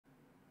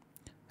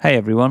Hey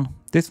everyone,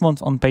 this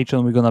month on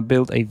Patreon we're gonna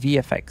build a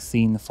VFX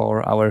scene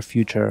for our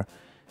future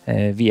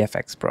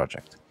VFX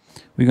project.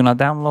 We're gonna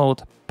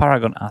download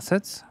Paragon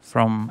assets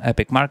from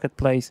Epic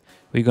Marketplace.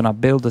 We're gonna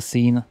build a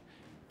scene,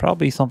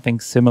 probably something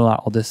similar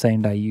or the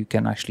same that you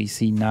can actually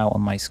see now on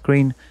my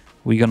screen.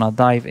 We're gonna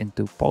dive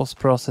into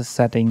post-process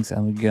settings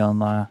and we're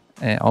gonna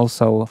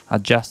also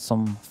adjust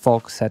some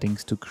fog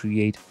settings to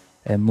create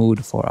a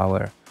mood for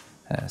our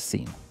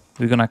scene.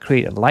 We're gonna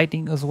create a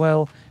lighting as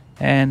well,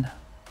 and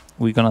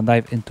we're gonna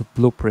dive into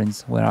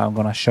blueprints where I'm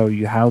gonna show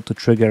you how to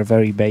trigger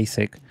very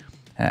basic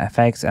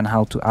effects and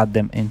how to add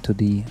them into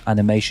the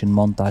animation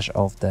montage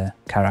of the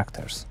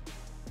characters.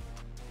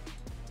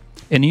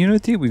 In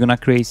Unity we're gonna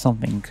create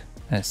something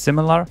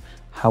similar.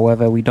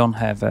 However, we don't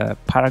have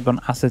Paragon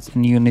assets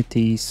in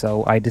Unity,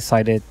 so I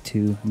decided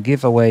to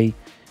give away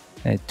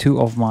 2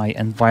 of my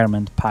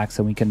environment packs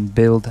and we can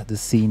build the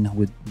scene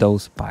with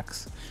those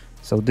packs.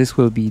 So this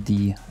will be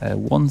the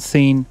one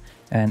scene,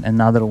 and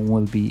another one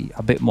will be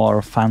a bit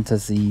more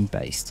fantasy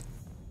based.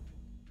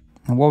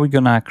 And what we're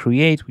gonna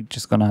create, we're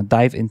just gonna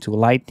dive into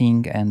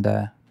lighting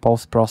and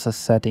post-process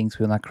settings.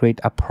 We're gonna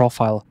create a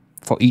profile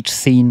for each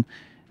scene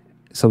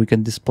so we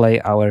can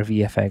display our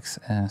VFX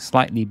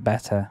slightly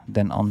better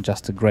than on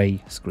just a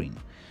gray screen.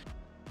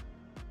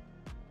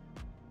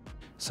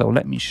 So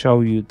let me show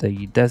you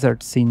the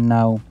desert scene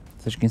now.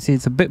 So as you can see,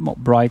 it's a bit more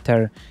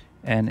brighter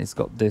and it's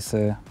got this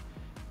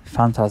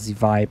fantasy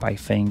vibe, I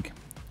think.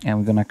 And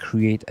we're gonna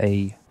create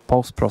a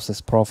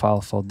post-process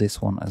profile for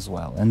this one as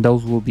well, and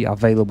those will be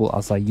available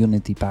as a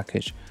Unity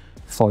package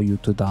for you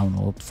to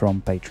download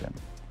from Patreon.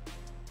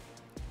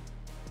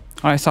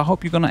 Alright, so I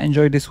hope you're gonna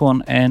enjoy this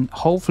one, and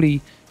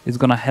hopefully it's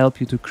gonna help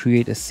you to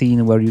create a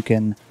scene where you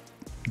can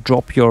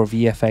drop your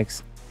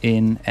VFX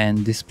in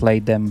and display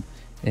them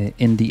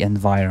in the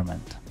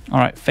environment.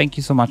 Alright, thank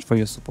you so much for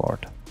your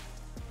support.